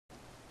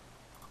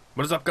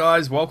What is up,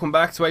 guys? Welcome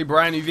back to a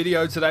brand new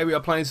video. Today we are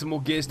playing some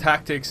more Gears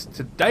Tactics.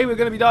 Today we're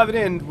going to be diving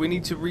in. We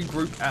need to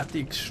regroup at the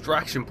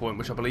extraction point,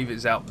 which I believe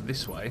is out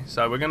this way.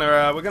 So we're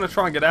gonna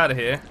try and get out of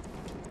here.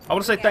 I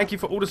want to say thank you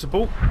for all the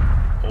support.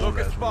 Oh,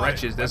 there's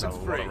wretches. There's a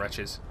lot of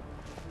wretches.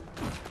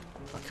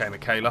 Okay,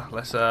 Michaela,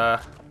 let's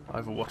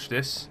overwatch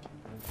this.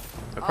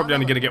 We're probably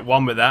only going to get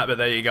one with that, but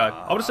there you go.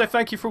 I want to say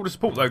thank you for all the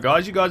support, though,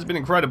 guys. You guys have been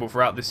incredible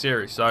throughout this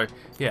series. So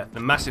yeah, a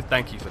massive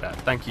thank you for that.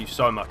 Thank you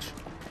so much.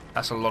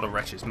 That's a lot of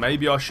wretches.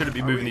 Maybe I shouldn't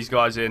be moving these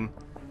guys in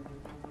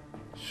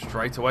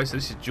straight away. So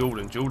this is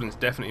Jordan. Jordan's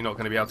definitely not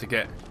going to be able to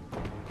get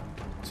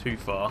too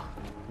far.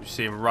 You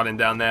see him running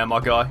down there, my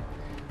guy.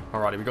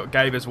 Alrighty, we've got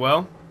Gabe as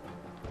well.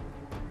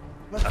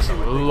 That's a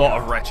lot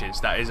of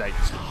wretches. That is a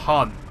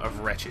ton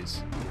of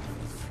wretches.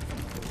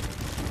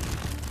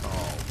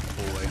 Oh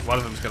boy. One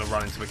of them's going to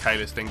run into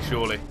Michaela's thing,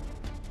 surely.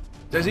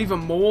 There's even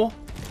more?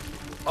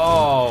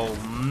 Oh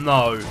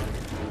no.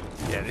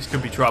 Yeah, this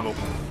could be trouble.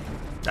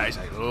 That is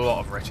a lot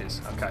of wretches.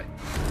 Okay.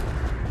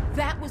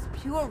 That was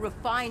pure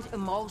refined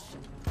emulsion.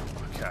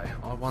 Okay,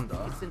 I wonder.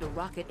 You could send a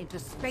rocket into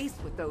space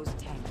with those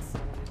tanks.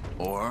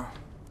 Or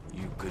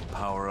you could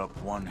power up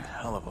one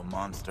hell of a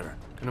monster.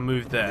 Gonna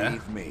move there.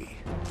 Believe me,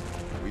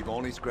 we've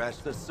only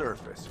scratched the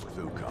surface with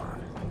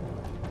Ukon.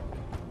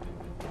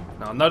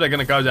 Now I know they're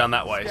gonna go down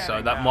that way,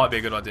 so that might be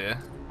a good idea.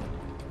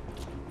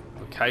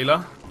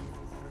 Michaela.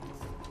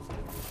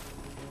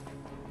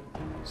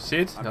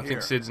 Sid. I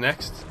think Sid's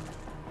next.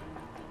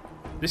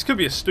 This could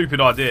be a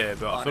stupid idea,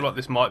 but I feel like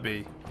this might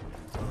be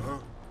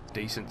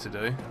decent to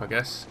do, I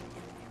guess.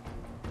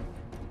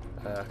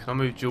 Can I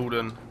move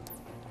Jordan?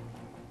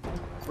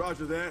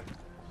 Roger that.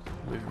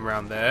 Move him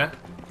around there.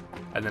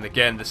 And then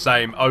again, the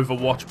same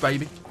Overwatch,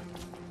 baby.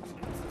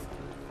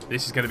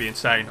 This is going to be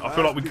insane. I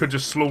feel like we could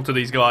just slaughter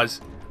these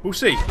guys. We'll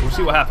see. We'll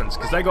see what happens.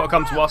 Because they got to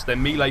come to us. They're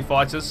melee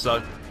fighters,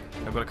 so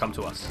they've got to come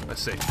to us.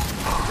 Let's see.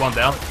 One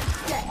down.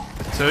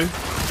 Two.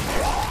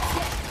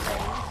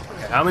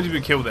 How many did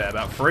we kill there?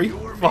 About 3?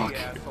 Fuck.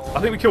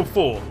 I think we killed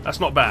 4. That's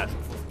not bad.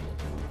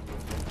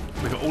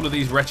 We've got all of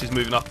these wretches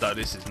moving up, though.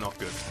 This is not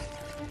good.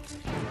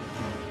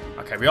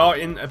 Okay, we are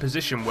in a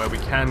position where we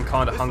can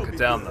kind of hunker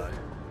down, though.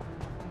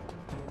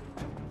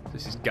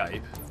 This is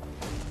Gabe.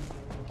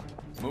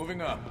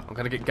 Moving up. I'm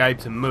going to get Gabe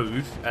to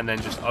move and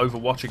then just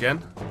overwatch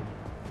again.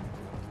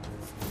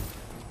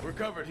 We're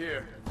covered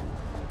here.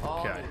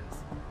 Okay.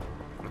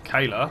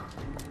 Michaela.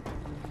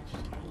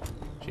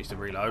 She needs to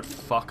reload.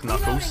 Fuck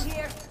Knuckles.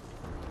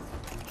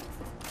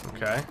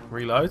 Okay,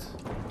 reload.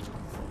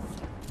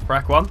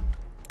 Crack one.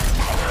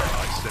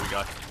 Nice, there we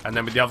go. And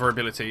then with the other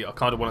ability, I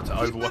kind of wanted to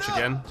overwatch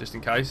again, just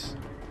in case.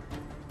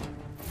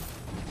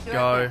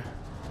 Go.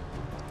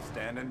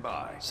 Standing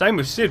by. Same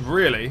with Sid,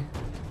 really.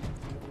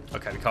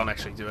 Okay, we can't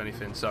actually do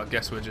anything, so I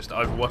guess we'll just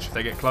overwatch if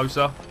they get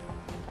closer.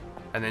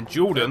 And then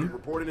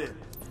Jordan.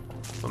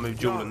 I'll move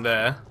Jordan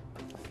there.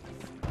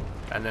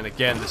 And then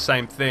again, the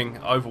same thing,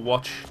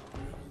 overwatch.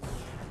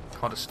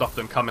 Kind of stop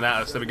them coming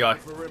at us. There we go.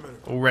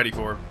 All ready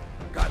for him.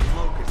 Got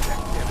locust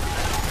activity.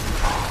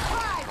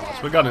 Right,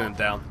 so we're gunning them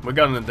down. We're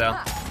gunning them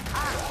down.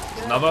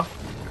 Another.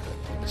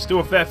 Still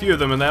a fair few of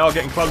them, and they are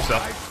getting closer.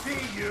 I see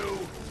you.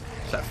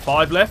 Is that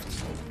 5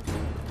 left?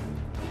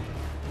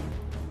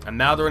 And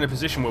now they're in a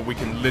position where we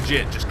can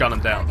legit just gun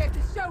them down. There's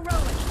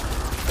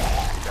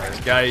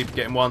Gabe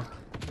getting one.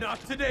 Not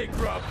today,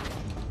 grub.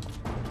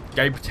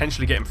 Gabe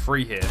potentially getting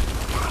 3 here.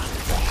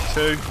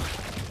 2.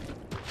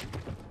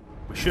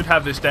 We should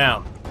have this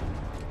down.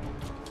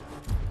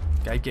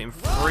 Gabe getting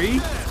 3.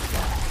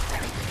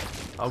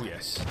 Oh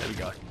yes, there we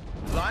go.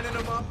 Lining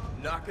them up,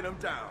 knocking them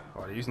down.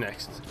 Alright, who's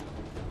next?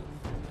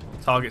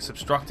 Target's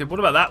obstructed. What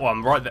about that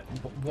one right there?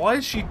 Why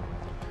is she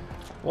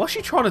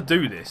trying to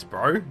do this,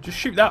 bro? Just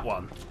shoot that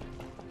one.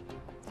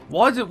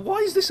 Why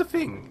is this a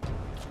thing?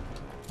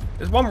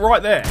 There's one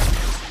right there.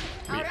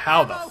 I mean,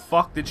 how the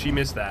fuck did she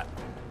miss that?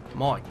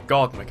 My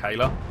god,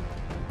 Michaela.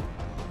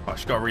 Right,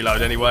 she's got to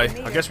reload anyway.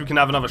 I guess we can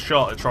have another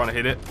shot at trying to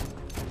hit it.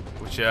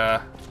 Which,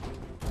 oh,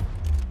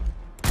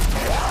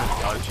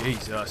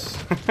 Jesus.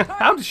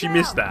 How did she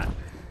miss that?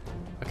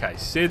 Okay,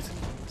 Sid.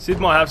 Sid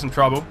might have some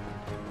trouble.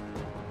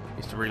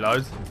 Needs to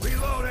reload.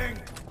 Reloading.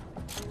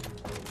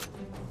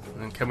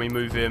 And then can we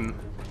move him?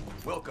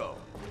 We'll go.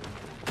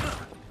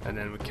 And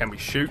then can we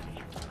shoot?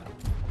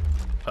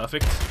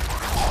 Perfect.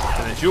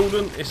 And then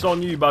Jordan, it's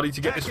on you, buddy,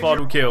 to get this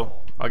final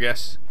kill, I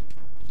guess.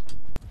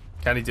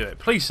 Can he do it?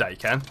 Please say he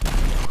can.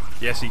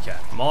 Yes, he can.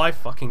 My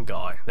fucking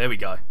guy. There we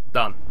go.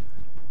 Done.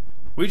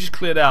 We just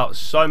cleared out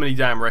so many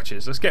damn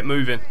wretches. Let's get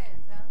moving.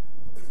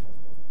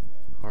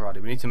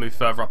 Alrighty, we need to move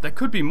further up. There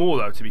could be more,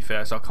 though, to be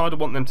fair, so I kind of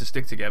want them to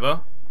stick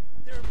together.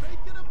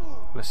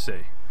 Let's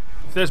see.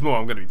 If there's more,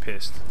 I'm going to be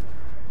pissed.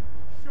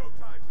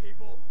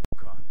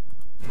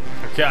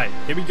 Okay,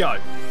 here we go.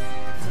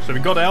 So we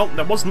got out.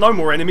 There was no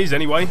more enemies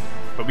anyway,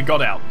 but we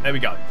got out. There we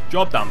go.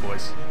 Job done,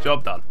 boys.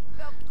 Job done.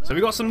 So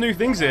we got some new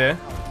things here.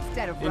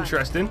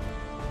 Interesting.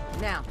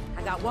 Now,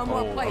 I got one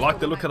more I like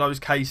the look of those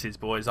cases,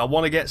 boys. I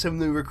want to get some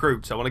new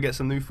recruits. I want to get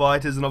some new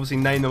fighters and obviously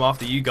name them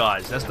after you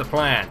guys. That's the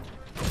plan.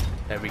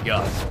 There we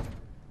go.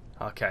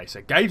 Okay,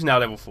 so Gabe's now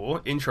level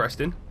 4.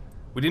 Interesting.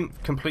 We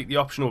didn't complete the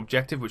optional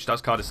objective, which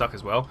does kind of suck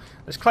as well.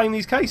 Let's claim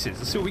these cases.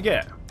 Let's see what we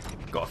get.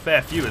 Got a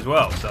fair few as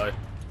well, so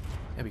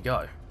there we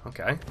go.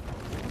 Okay.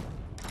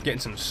 Getting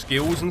some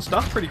skills and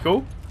stuff. Pretty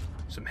cool.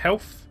 Some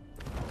health.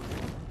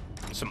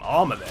 Some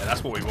armor there.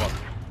 That's what we want.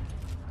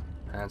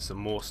 And some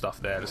more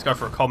stuff there. Let's go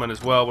for a common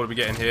as well. What are we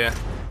getting here?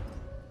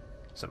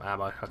 Some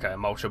ammo. Okay, a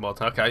mulcher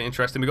mod. Okay,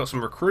 interesting. We got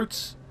some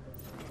recruits.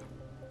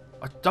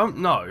 I don't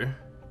know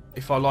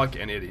if I like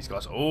any of these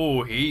guys.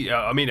 Oh,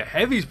 I mean, a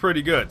heavy's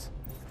pretty good.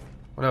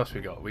 What else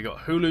we got? We got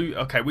Hulu.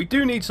 Okay, we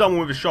do need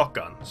someone with a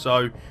shotgun.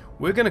 So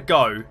we're going to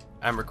go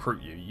and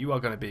recruit you. You are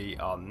going to be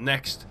our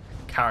next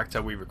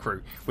character we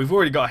recruit. We've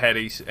already got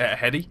Heavy,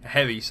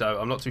 so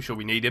I'm not too sure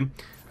we need him.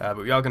 But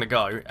we are going to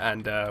go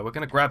and we're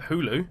going to grab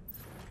Hulu.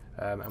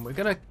 And we're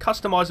going to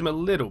customize him a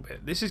little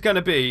bit. This is going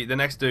to be the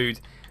next dude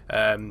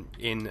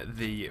in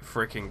the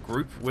freaking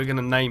group. We're going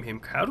to name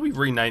him. How do we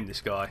rename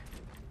this guy?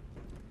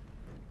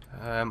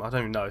 I don't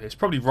even know. It's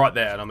probably right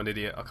there and I'm an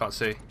idiot. I can't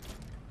see.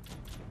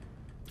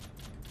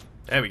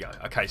 There we go.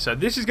 Okay, so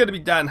this is going to be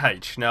Dan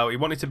H. Now, he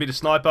wanted to be the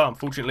sniper.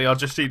 Unfortunately, I'll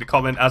just see the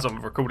comment as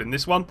I'm recording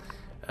this one.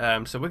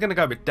 So we're going to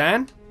go with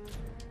Dan.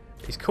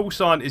 His call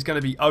sign is going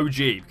to be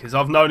OG, because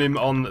I've known him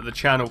on the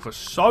channel for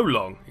so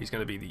long. He's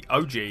going to be the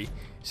OG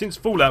since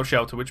Fallout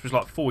Shelter, which was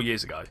like 4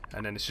 years ago.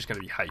 And then it's just going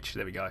to be H.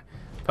 There we go.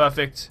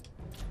 Perfect.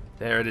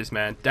 There it is,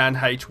 man. Dan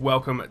H,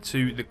 welcome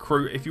to the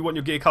crew. If you want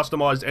your gear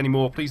customized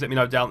anymore, please let me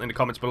know down in the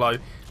comments below.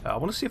 I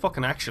want to see if I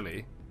can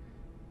actually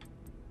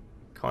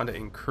kind of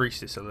increase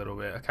this a little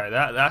bit. Okay,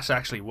 that's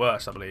actually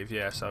worse, I believe.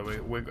 Yeah, so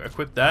we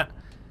equip that.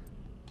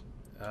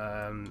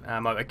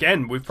 Ammo.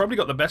 Again, we've probably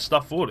got the best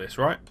stuff for this,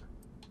 right?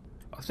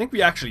 I think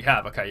we actually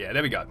have. Okay, yeah,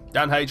 there we go.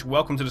 Dan H,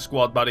 welcome to the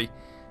squad, buddy.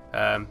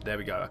 There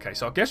we go. Okay,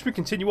 so I guess we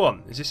continue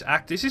on. Is this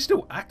act? This is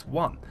still Act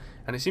 1.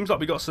 And it seems like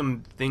we got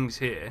some things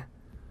here.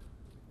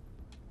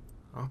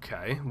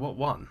 Okay, what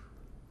one?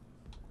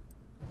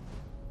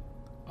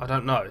 I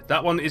don't know.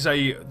 That one is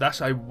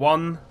that's a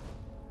 1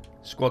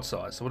 squad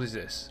size. So what is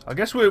this? I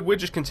guess we'll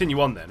just continue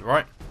on then,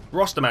 right?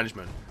 Roster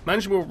management.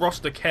 Management will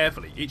roster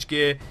carefully. Each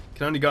gear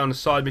can only go on a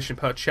side mission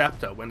per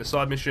chapter. When the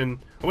side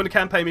mission, or when the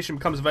campaign mission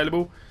becomes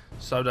available,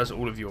 so does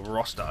all of your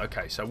roster.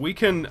 Okay, so we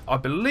can, I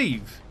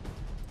believe,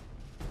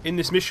 in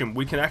this mission,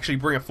 we can actually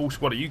bring a full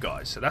squad of you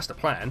guys. So that's the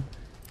plan.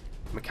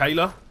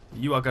 Michaela,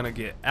 you are going to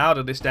get out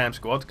of this damn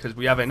squad because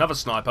we have another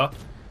sniper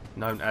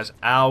known as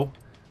Al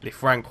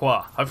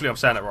Lefrancois. Hopefully I'm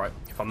saying that right.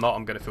 If I'm not,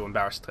 I'm going to feel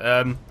embarrassed.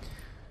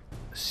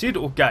 Sid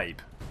or Gabe?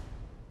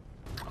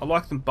 I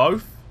like them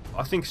both.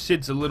 I think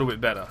Sid's a little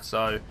bit better,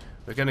 so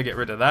we're going to get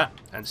rid of that.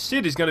 And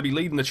Sid is going to be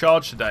leading the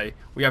charge today.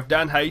 We have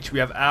Dan H, we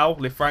have Al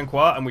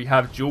Lefrancois, and we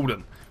have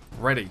Jordan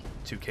ready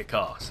to kick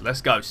ass.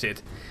 Let's go,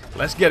 Sid.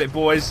 Let's get it,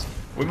 boys.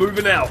 We're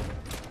moving out.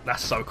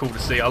 That's so cool to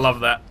see. I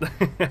love that.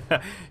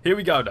 Here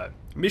we go, though.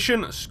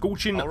 Mission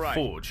Scorching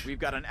Forge. We've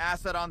got an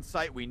asset on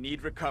site we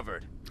need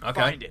recovered.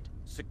 Okay. Find it,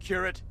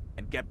 secure it,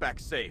 and get back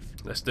safe.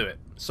 Let's do it.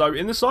 So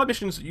in the side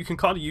missions, you can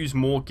kind of use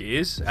more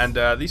gears,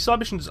 and these side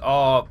missions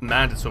are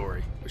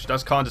mandatory, which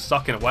does kind of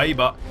suck in a way,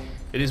 but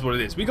it is what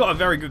it is. We got a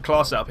very good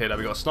class up here, though.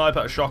 We got a sniper,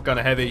 a shotgun,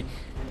 a heavy,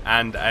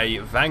 and a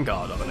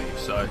vanguard, I believe.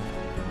 So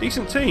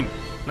decent team.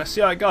 Let's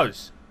see how it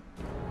goes.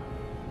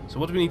 So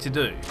what do we need to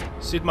do?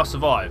 Sid must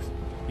survive.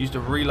 Use the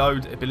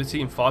reload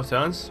ability in 5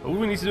 turns. All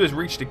we need to do is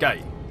reach the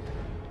gate.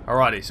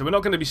 Alrighty, so we're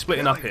not going to be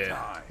splitting up here.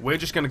 We're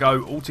just going to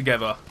go all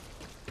together.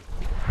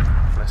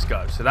 Let's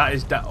go. So that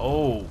is that.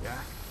 Oh,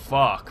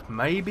 fuck.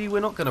 Maybe we're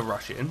not going to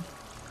rush in.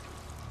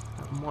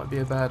 That might be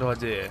a bad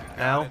idea.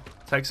 Al,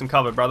 take some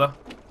cover, brother.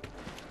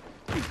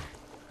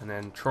 And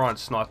then try and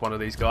snipe one of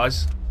these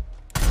guys.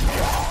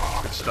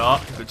 Good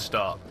start. Good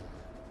start.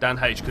 Dan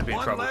H could be in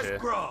trouble here.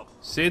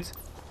 Sid.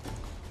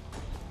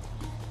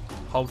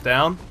 Hold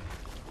down.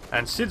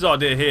 And Sid's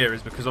idea here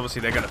is because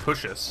obviously they're going to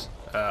push us.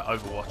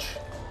 Overwatch.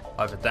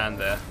 Over Dan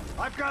there.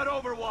 I've got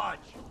Overwatch.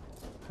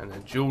 And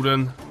then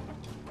Jordan.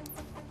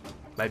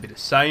 Maybe the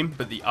same,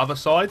 but the other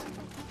side.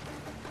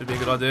 Could be a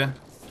good idea.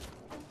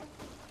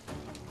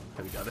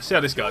 There we go. Let's see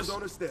how this goes. Here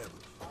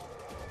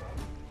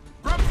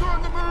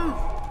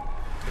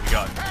we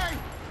go. Hey,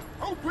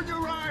 open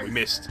your eyes. We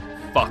missed.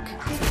 Fuck.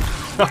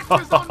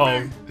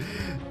 Oh,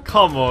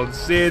 come on,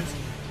 Sid.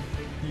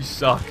 You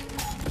suck.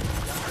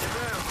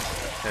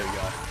 There we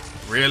go.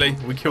 Really?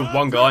 We killed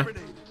one guy? Well,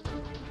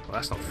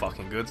 that's not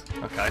fucking good.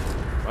 Okay.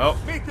 Well.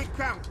 Here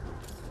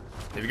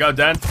we go,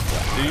 Dan.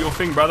 Do your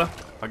thing, brother.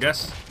 I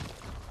guess.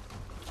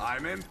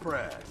 I'm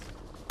impressed.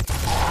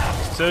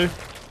 2.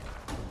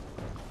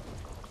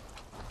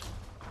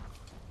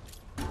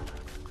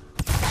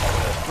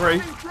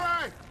 3.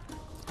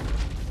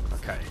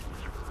 Okay.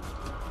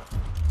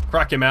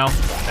 Crack him out.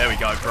 There we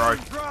go, bro.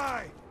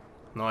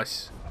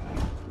 Nice.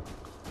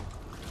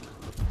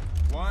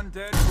 One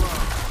dead drone.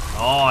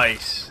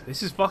 Nice.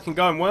 This is fucking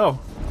going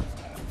well.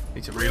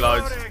 Need to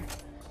reload.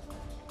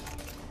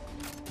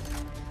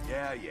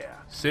 Yeah.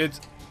 Sid.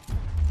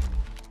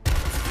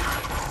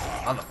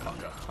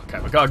 Motherfucker. Okay,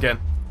 we go again.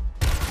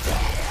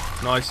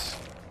 Nice.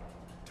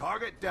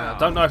 Target down. I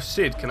don't know if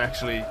Sid can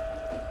actually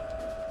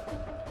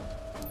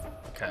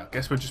Okay, I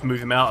guess we'll just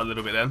move him out a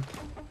little bit then.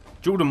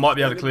 Jordan might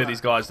be able to clear these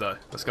guys though.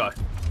 Let's go.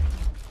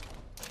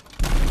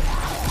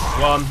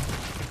 One.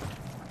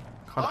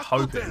 Kind of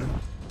hoping.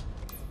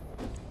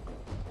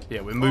 Yeah,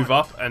 we'll move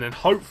up and then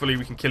hopefully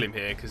we can kill him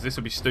here because this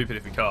would be stupid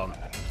if we can't.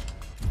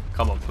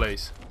 Come on,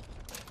 please.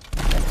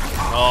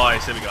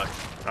 Nice, there we go.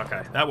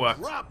 Okay, that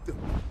worked.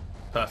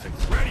 Perfect.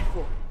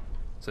 So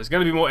there's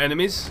going to be more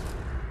enemies.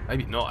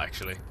 Maybe not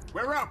actually.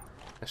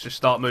 Let's just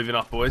start moving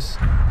up, boys.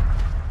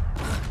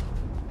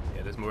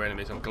 Yeah, there's more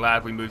enemies. I'm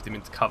glad we moved him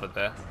into cover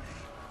there.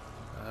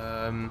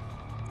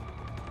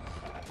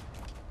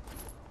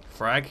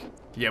 Frag.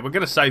 Yeah, we're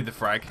going to save the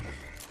frag.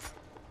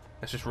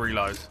 Let's just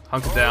reload.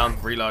 Hunker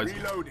down, reload.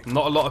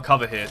 Not a lot of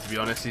cover here, to be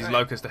honest. These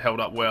locusts are held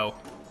up well.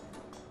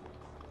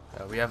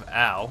 We have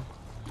Al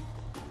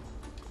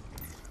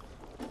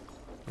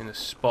in a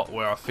spot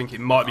where I think it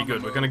might be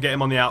good. We're going to get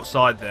him on the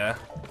outside there.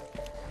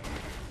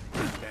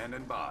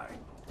 Standing by.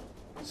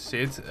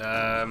 Sid. See,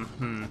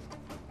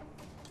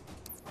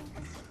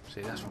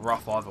 that's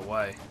rough either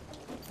way.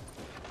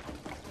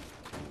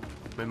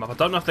 I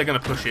don't know if they're going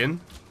to push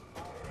in,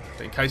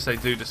 but in case they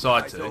do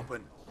decide to.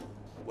 Open.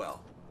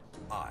 Well,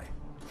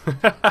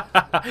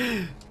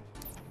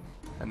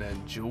 And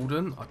then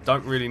Jordan. I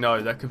don't really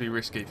know. That could be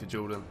risky for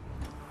Jordan.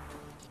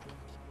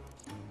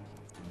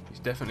 He's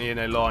definitely in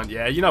a line.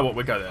 Yeah, you know what?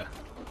 We'll go there.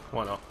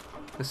 Why not?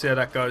 Let's see how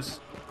that goes.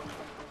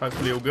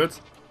 Hopefully all good.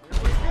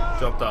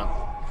 Job done.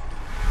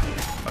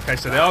 Okay,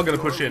 so they are going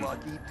to push in. At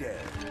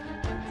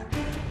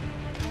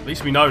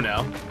least we know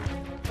now.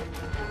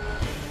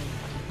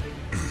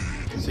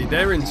 See,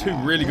 they're in two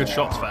really good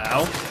shots for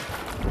Al.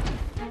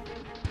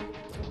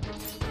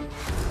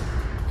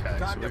 Okay,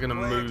 so we're going to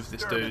move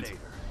this dude.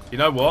 You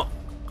know what?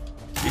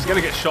 He's going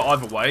to get shot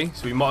either way,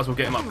 so we might as well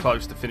get him up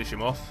close to finish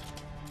him off.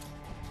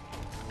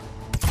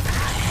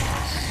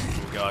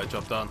 There we go,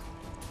 job done.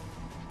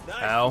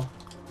 Al.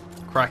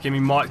 Crack him, he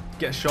might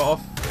get shot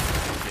off.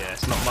 Yeah,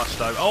 it's not much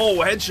though. Oh,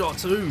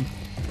 headshot too!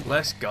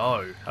 Let's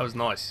go. That was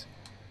nice.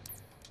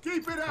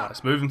 keep it up. Right,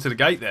 let's move him to the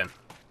gate then.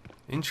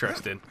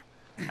 Interesting.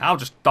 Al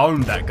just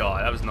domed that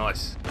guy. That was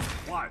nice.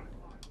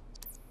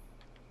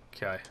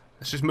 Okay,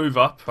 let's just move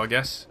up, I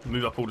guess.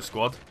 Move up all the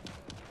squad.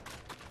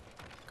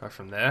 Go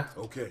from there.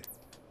 Okay.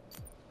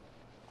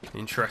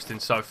 Interesting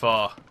so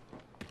far.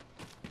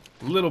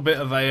 A little bit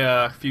of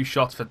a few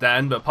shots for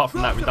Dan, but apart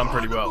from that, we've done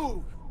pretty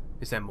well.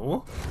 Is there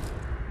more?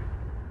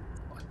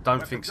 I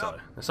don't think so.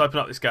 Let's open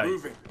up this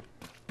gate.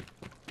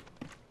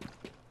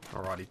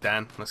 Alrighty,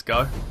 Dan, let's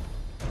go.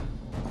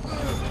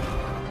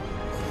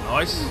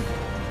 Nice.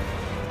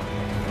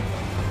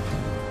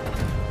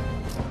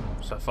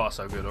 So far,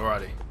 so good.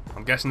 Alrighty.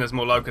 I'm guessing there's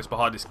more locusts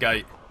behind this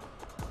gate.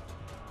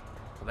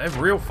 Well,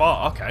 they're real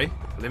far. Okay.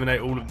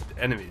 Eliminate all of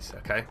the enemies.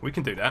 Okay, we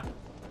can do that.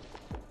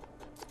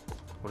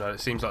 Although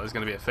it seems like there's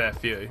going to be a fair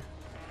few.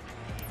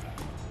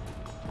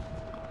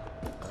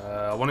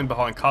 I want him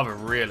behind cover,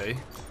 really.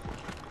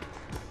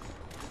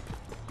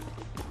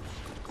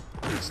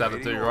 What's that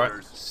to do, right?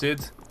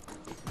 Sid.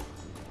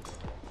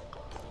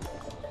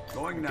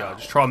 Going Go. now.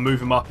 Just try and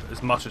move him up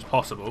as much as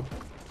possible.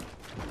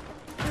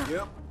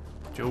 Yep.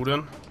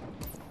 Jordan.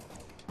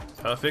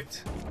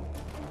 Perfect.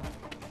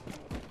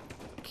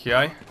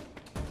 Okay.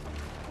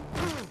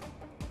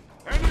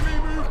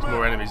 There's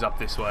more enemies up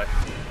this way.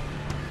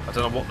 I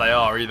don't know what they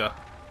are either.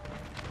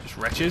 Just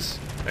wretches.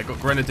 They've got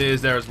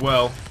grenadiers there as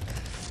well.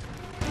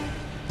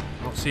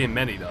 Not seeing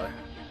many though.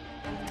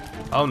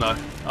 Oh no.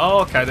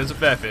 Oh, okay, there's a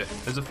fair bit.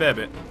 There's a fair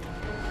bit.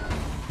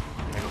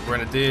 They've got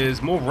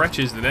grenadiers. More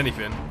wretches than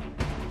anything.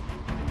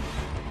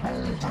 Okay,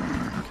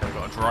 we've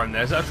got a drone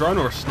there. Is that a drone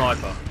or a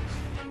sniper?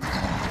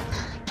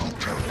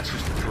 That's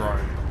just a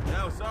drone.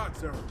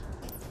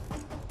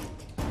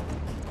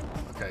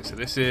 Okay, so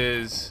this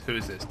is... Who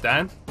is this?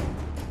 Dan?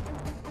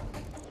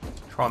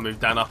 Try and move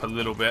Dan up a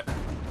little bit.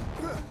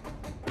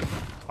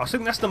 I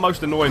think that's the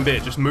most annoying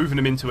bit, just moving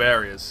them into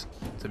areas,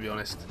 to be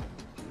honest.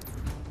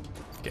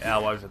 Get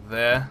Al over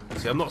there.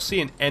 See, I'm not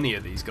seeing any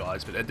of these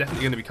guys, but they're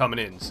definitely going to be coming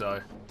in,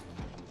 so...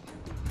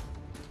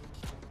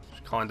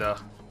 Just kind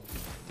of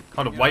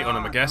wait on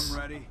them, I guess.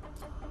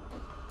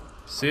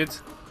 Sid.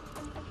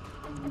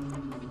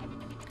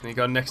 Can he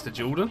go next to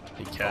Jordan?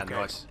 He can, okay.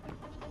 Nice.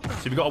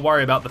 So we've got to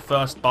worry about the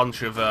first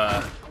bunch of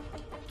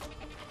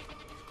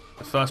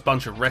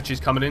wretches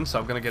coming in, so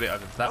I'm going to get it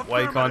over that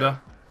way, kind of.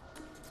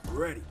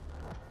 Ready.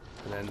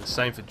 And then the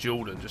same for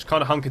Jordan. Just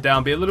kind of hunker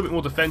down, be a little bit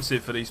more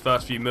defensive for these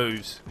first few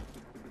moves.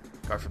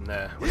 Go from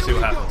there. We'll see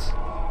what happens.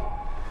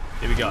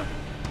 Here we go.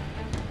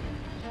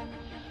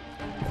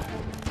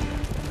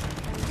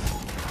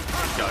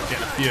 Go,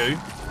 getting a few.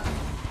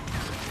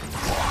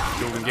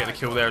 Jordan getting a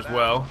kill there as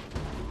well.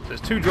 So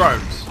there's two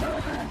drones.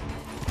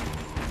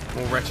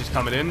 More wretches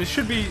coming in. This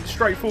should be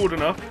straightforward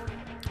enough,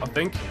 I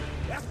think.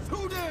 That's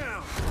two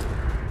down.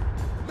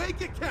 Make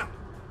it count.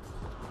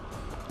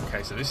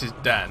 Okay, so this is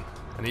Dan,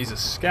 and he's a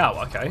scout.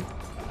 Okay.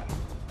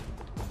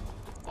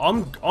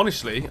 I'm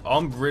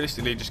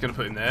realistically just going to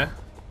put him there.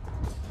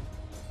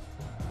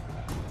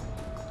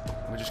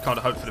 We just kind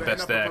of hope for the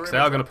best there, because they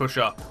are going to push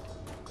up.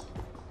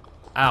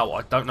 Ow,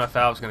 I don't know if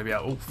Al's going to be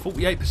able... Oh,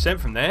 48%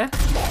 from there?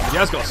 He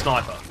has got a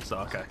sniper, so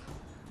okay.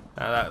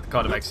 That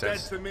kind of makes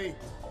sense.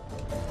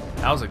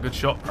 Al's a good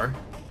shot, bro.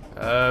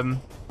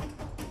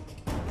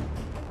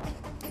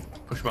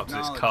 Push him up to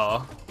this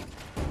car.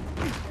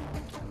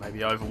 Maybe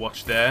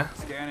Overwatch there.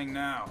 Scanning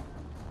now.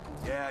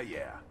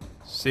 Yeah.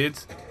 Sid.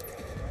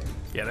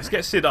 Yeah, let's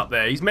get Sid up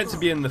there. He's meant to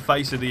be in the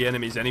face of the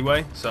enemies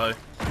anyway, so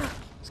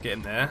let's get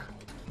him there.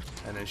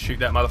 And then shoot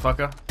that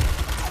motherfucker.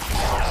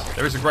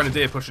 There is a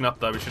grenadier pushing up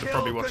though, we should have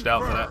probably watched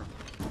out for that.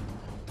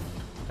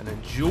 And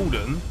then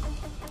Jordan.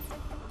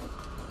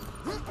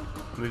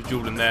 Move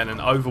Jordan there and then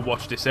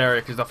overwatch this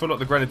area because I feel like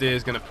the grenadier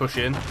is going to push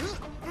in.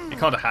 He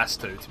kind of has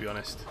to be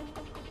honest.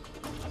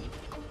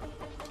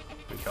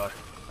 Here we go.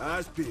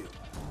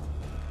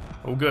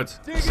 All good.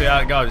 Let's see how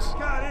it goes.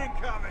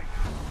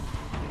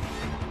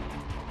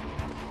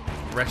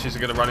 Wretches are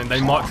going to run in.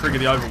 They might trigger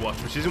the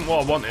overwatch, which isn't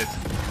what I wanted.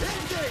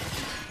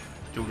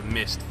 Jordan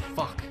missed.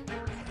 Fuck.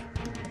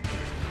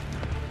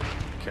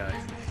 Okay.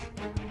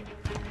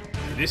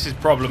 This is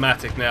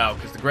problematic now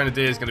because the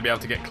grenadier is going to be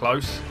able to get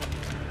close.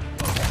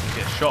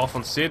 Get shot off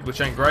on Sid, which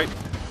ain't great.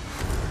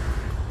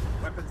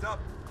 Weapons up.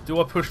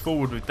 Do I push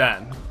forward with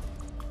Dan?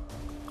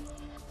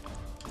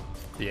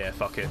 Yeah,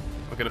 fuck it.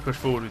 We're going to push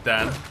forward with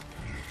Dan.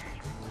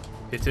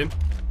 Hit him.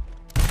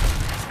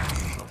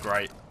 Not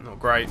great. Not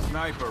great.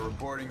 Sniper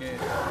reporting in.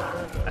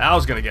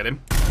 Al's going to get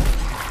him.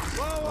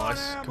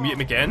 Nice. Can we hit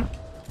him again?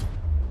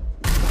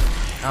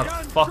 How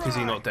the fuck is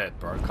he not dead,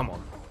 bro? Come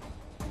on.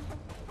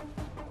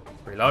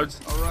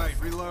 Reloads. Alright,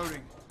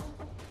 reloading.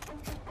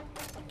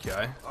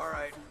 Okay.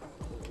 Alright.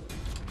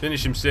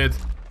 Finish him, Sid.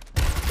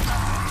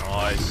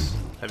 Nice.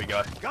 There we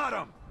go. Got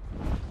him.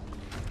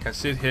 Can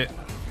Sid hit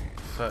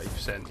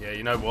 30%? Yeah,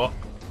 you know what?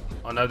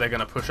 I know they're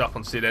going to push up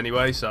on Sid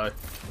anyway, so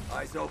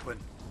Eyes open.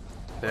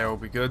 there will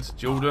be good.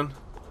 Jordan.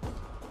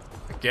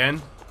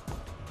 Again.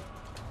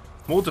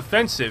 More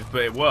defensive,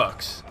 but it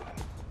works.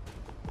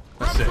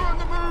 That's it.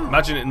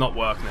 Imagine it not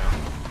work now.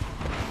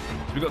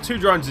 So we've got 2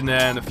 drones in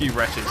there and a few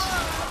wretches.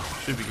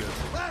 Should be good.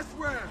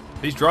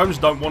 These drones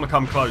don't want to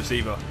come close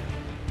either.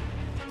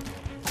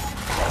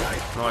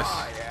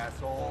 Nice.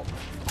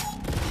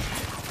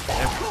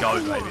 There we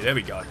go, baby. There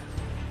we go.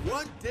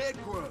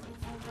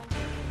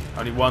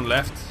 Only 1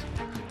 left.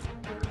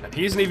 And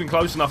he isn't even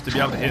close enough to be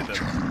able to hit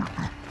them.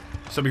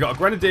 So we got a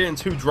grenadier and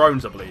 2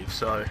 drones, I believe.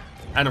 So,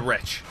 and a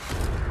wretch.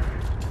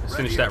 Let's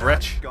finish that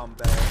wretch.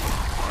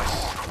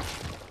 Nice.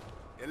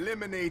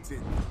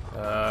 Eliminated.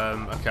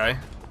 Okay.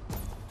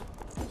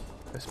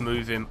 Let's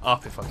move him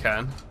up if I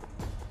can.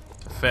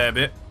 A fair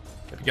bit.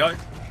 There we go.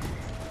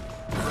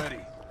 Ready.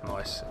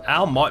 Nice.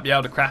 Al might be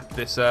able to crack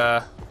this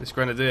this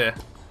grenadier.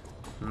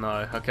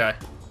 No, okay.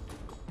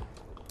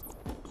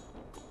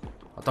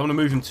 I don't want to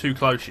move him too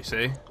close, you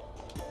see.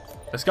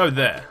 Let's go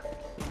there.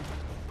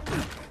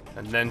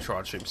 And then try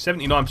and shoot him.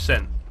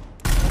 79%.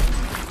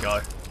 There we go.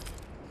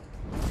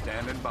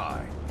 Standing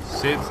by.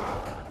 Sid.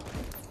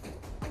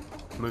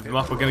 Move him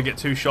up. We're going to get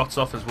 2 shots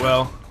off as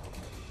well.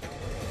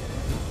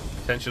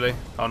 Potentially.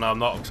 Oh no, I'm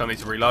not because I need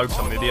to reload.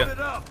 So I'm an idiot.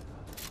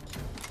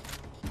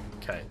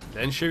 Okay,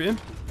 then shoot him.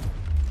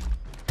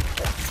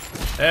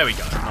 There we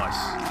go.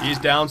 Nice. He is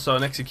down, so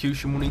an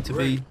execution will need to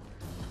be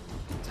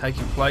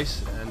taking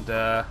place. And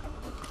I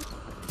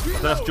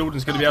don't know if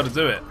Jordan's going to be able to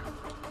do it.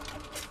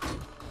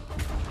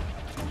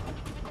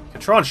 Can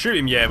try and shoot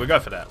him. Yeah, we'll go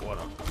for that. Why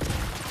not?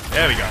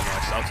 There we go.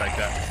 Nice. I'll take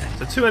that.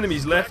 So 2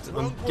 enemies left.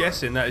 I'm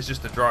guessing that is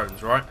just the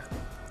drones, right?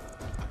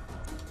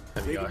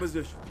 There we go.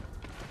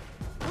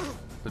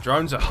 The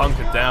drones are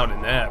hunkered down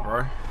in there,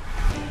 bro.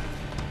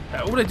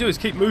 All they do is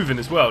keep moving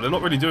as well. They're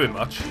not really doing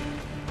much.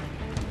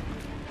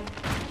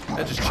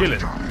 They're just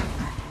chilling.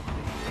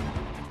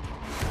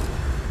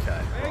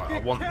 Okay, right, I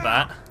want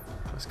that.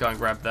 Let's go and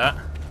grab that.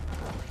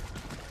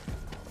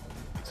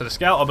 So the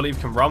scout, I believe,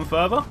 can run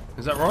further.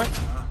 Is that right?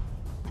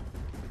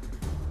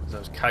 There's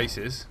those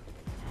cases.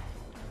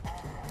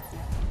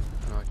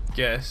 And I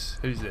guess...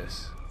 Who's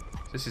this?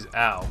 This is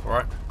Al,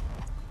 right?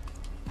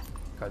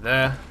 Go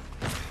there.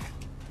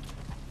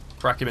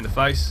 Crack him in the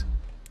face.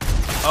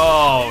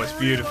 Oh, it's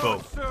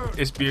beautiful.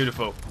 It's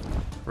beautiful.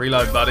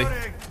 Reload, buddy.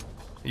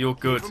 You're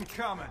good.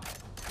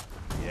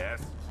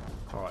 Yes.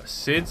 Alright,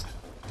 Sid.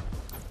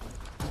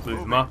 Let's move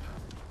him up.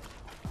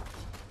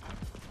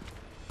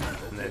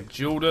 And then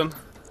Jordan.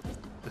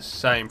 The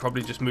same.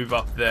 Probably just move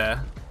up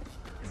there.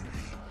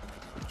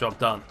 Job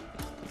done.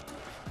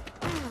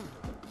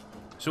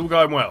 It's all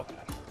going well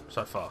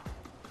so far,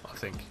 I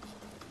think.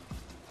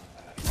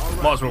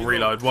 Might as well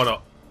reload. Why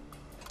not?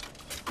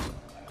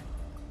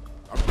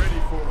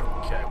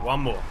 Okay, 1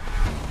 more.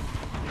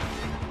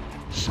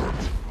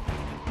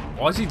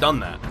 Why has he done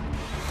that?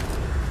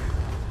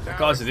 That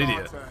guy's an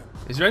idiot.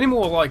 Is there any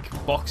more, like,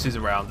 boxes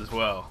around as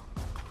well?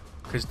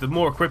 Because the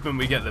more equipment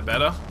we get, the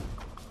better.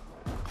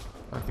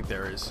 I don't think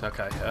there is.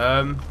 Okay.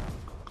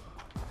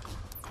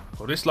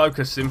 Well, this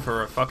Locust's in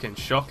for a fucking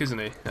shock, isn't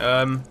he?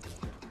 I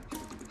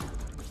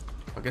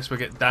guess we'll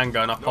get Dan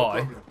going up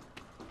high.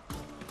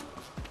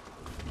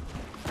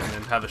 And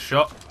then have a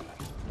shot.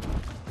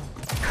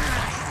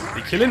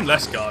 We kill him?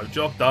 Let's go.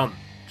 Job done.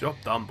 Job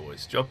done,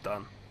 boys. Job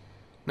done.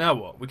 Now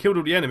what? We killed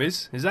all the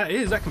enemies. Is that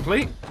it? Is that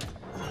complete?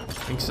 I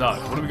think so.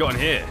 What have we got in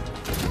here?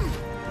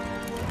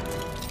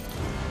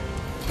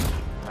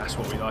 That's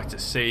what we like to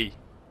see.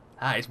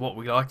 That is what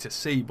we like to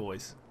see,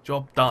 boys.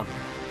 Job done.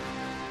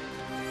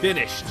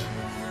 Finished.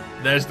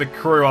 There's the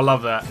crew. I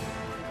love that.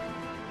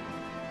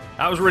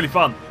 That was really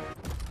fun.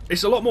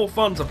 It's a lot more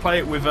fun to play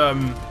it with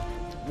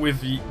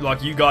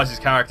like you guys'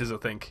 characters. I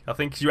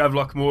think you have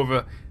like more of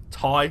a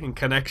tie and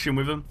connection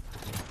with them.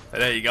 But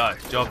there you go.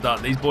 Job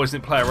done. These boys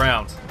didn't play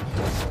around.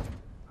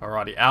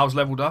 Alrighty, Owl's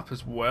leveled up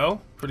as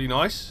well. Pretty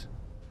nice.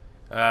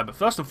 But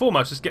first and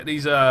foremost, let's get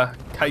these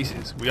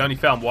cases. We only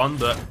found one,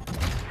 but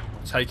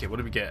take it. What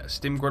did we get? A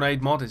stim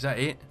grenade mod? Is that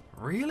it?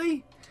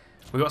 Really?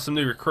 We got some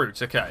new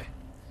recruits. Okay.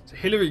 So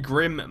Hillary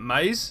Grimm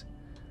Mays,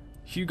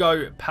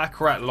 Hugo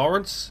Packrat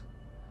Lawrence,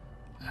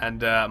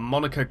 and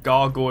Monica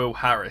Gargoyle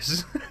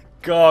Harris.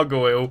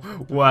 Gargoyle.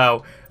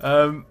 Wow.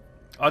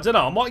 I don't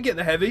know. I might get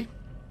the heavy.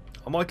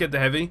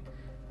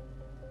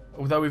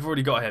 Although we've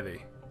already got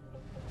heavy.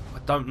 I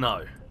don't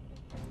know.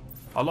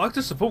 I like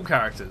the support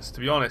characters, to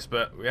be honest,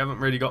 but we haven't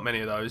really got many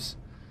of those.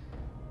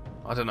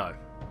 I don't know.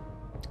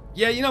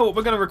 Yeah, you know what?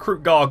 We're going to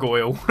recruit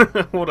Gargoyle.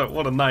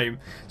 what a name.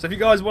 So if you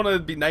guys want to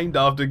be named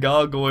after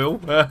Gargoyle,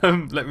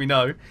 let me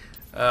know.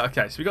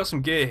 Okay, so we got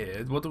some gear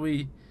here. What do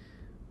we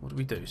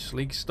do?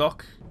 Sleek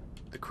stock.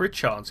 The crit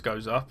chance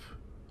goes up.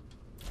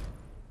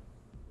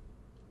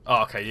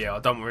 Oh, okay, yeah, I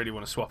don't really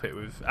want to swap it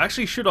with...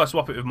 Actually, should I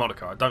swap it with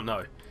Monica? I don't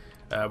know.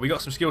 We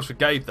got some skills for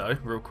Gabe, though,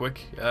 real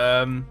quick.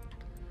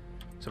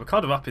 So we're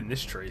kind of up in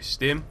this tree.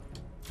 Stim.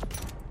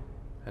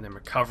 And then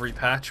recovery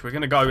patch. We're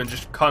going to go and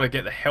just kind of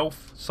get the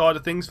health side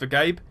of things for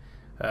Gabe.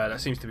 That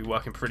seems to be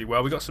working pretty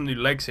well. We got some new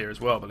legs here as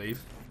well, I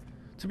believe.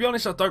 To be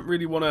honest, I don't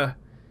really want to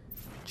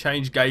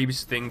change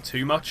Gabe's thing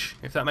too much,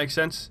 if that makes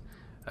sense.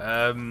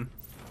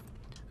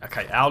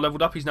 Okay, Owl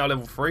leveled up. He's now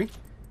level 3.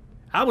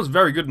 Owl was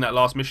very good in that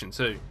last mission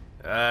too.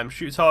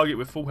 Shoot a target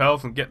with full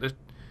health and get the...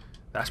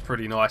 That's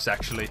pretty nice,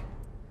 actually.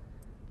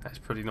 That's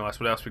pretty nice.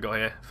 What else we got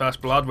here?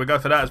 First blood. We'll go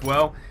for that as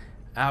well.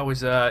 Owl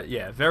is,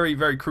 yeah, very,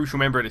 very crucial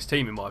member of this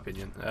team, in my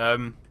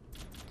opinion.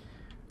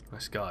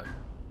 Let's go.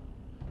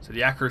 So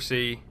the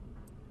accuracy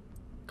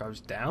goes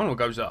down or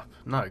goes up?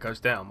 No, it goes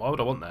down. Why would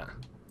I want that?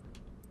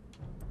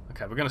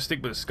 Okay, we're going to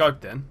stick with the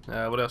scope then.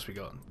 What else we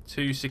got?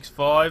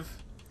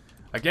 265.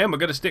 Again, we're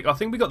going to stick... I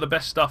think we got the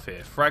best stuff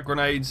here. Frag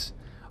grenades.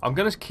 I'm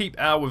going to keep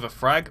Owl with a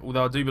frag,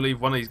 although I do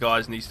believe one of these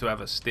guys needs to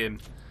have a stim.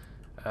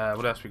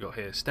 What else we got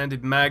here?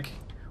 Standard mag.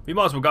 We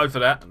might as well go for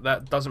that.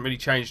 That doesn't really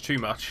change too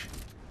much.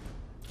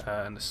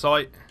 And the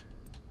sight.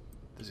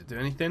 Does it do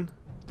anything?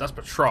 That's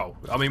patrol.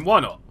 I mean, why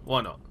not?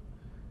 Why not?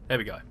 There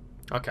we go.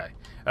 Okay.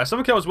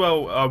 Something else as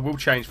well will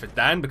change for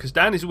Dan, because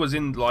Dan is always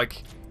in,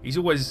 like... He's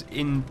always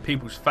in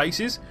people's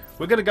faces.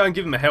 We're going to go and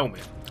give him a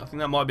helmet. I think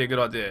that might be a good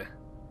idea.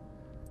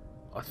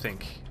 I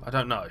think. I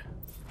don't know.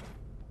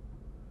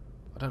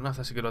 I don't know if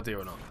that's a good idea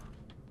or not.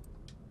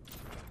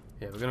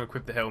 Yeah, we're going to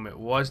equip the helmet.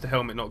 Why is the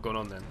helmet not gone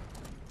on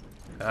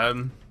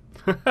then?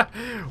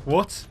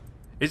 What?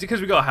 Is it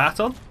because we got a hat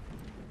on?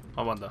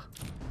 I wonder.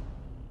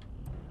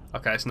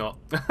 Okay, it's not.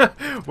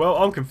 Well,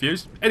 I'm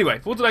confused. Anyway,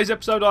 for today's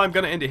episode, I'm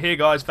going to end it here,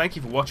 guys. Thank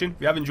you for watching.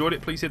 If you have enjoyed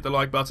it, please hit the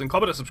like button,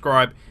 comment and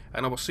subscribe,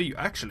 and I will see you.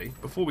 Actually,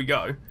 before we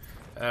go,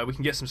 we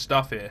can get some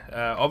stuff here.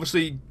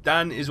 Obviously,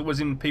 Dan is always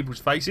in people's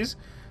faces,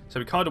 so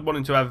we kind of want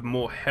him to have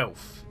more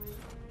health.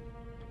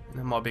 And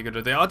that might be a good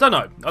idea. I don't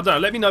know.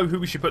 Let me know who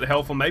we should put the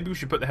health on. Maybe we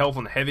should put the health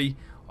on the heavy.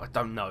 I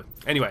don't know.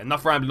 Anyway,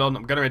 enough rambling on.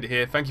 I'm going to end it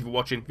here. Thank you for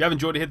watching. If you have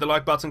enjoyed it, hit the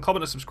like button,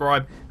 comment and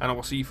subscribe, and I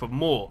will see you for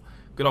more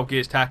good old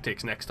Gears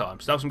Tactics next time.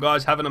 So, some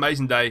guys, have an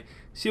amazing day.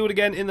 See you all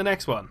again in the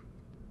next one.